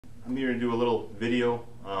I'm here to do a little video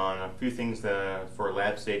on a few things for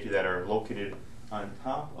lab safety that are located on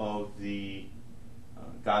top of the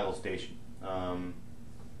goggle station.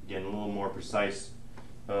 Again, a little more precise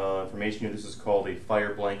information here. This is called a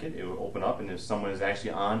fire blanket. It will open up, and if someone is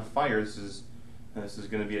actually on fire, this is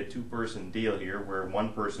going to be a two-person deal here, where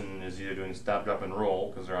one person is either doing stop, drop, and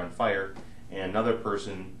roll because they're on fire, and another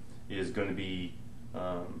person is going to be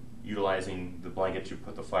utilizing the blanket to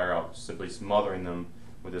put the fire out, simply smothering them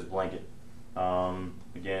with this blanket. Again,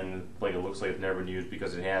 the blanket looks like it's never been used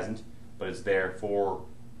because it hasn't, but it's there for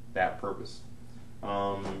that purpose.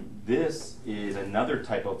 This is another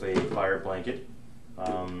type of a fire blanket.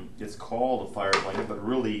 It's called a fire blanket, but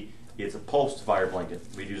really it's a post-fire blanket.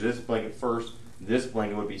 We'd use this blanket first. This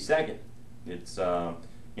blanket would be second. It's in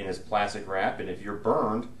this plastic wrap, and if you're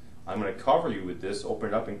burned, I'm going to cover you with this, open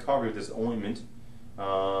it up and cover you with this ointment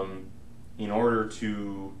in order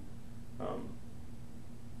to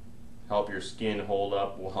help your skin hold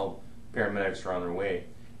up while paramedics are on their way.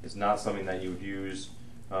 It's not something that you would use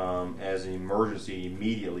as an emergency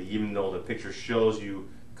immediately, even though the picture shows you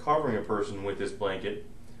covering a person with this blanket.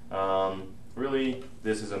 Really,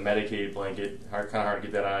 this is a medicated blanket. Kind of hard to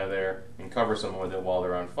get that out of there and cover someone with it while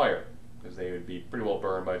they're on fire, because they would be pretty well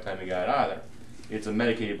burned by the time they got it out of there. It's a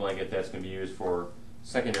medicated blanket that's going to be used for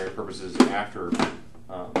secondary purposes after the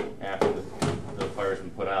fire's been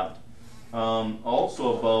put out.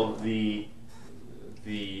 Also above the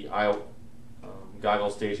goggle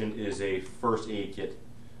station is a first aid kit.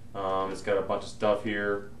 It's got a bunch of stuff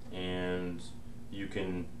here, and you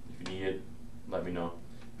can, if you need it, let me know.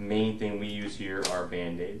 The main thing we use here are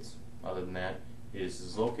Band-Aids. Other than that, this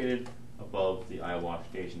is located above the eye wash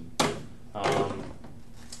station.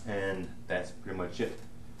 And that's pretty much it.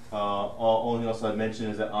 Only else I'd mention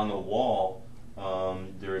is that on the wall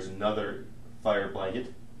there is another fire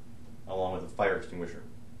blanket along with a fire extinguisher.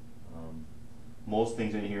 Most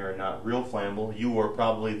things in here are not real flammable. You are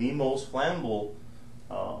probably the most flammable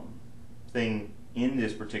thing in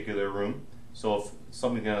this particular room. So if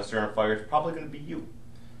something's going to start on fire, it's probably going to be you.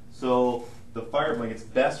 So the fire blanket's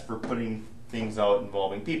best for putting things out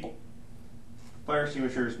involving people. Fire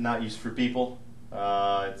extinguisher is not used for people.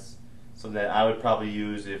 It's something that I would probably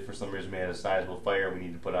use if for some reason we had a sizable fire we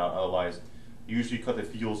need to put out. Otherwise, usually cut the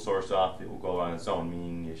fuel source off, it will go on its own,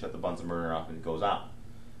 meaning you shut the Bunsen burner off and it goes out.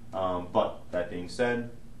 But that being said,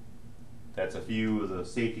 that's a few of the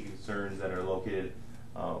safety concerns that are located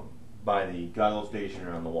by the goggle station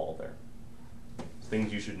or on the wall there.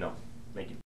 Things you should know. Thank you.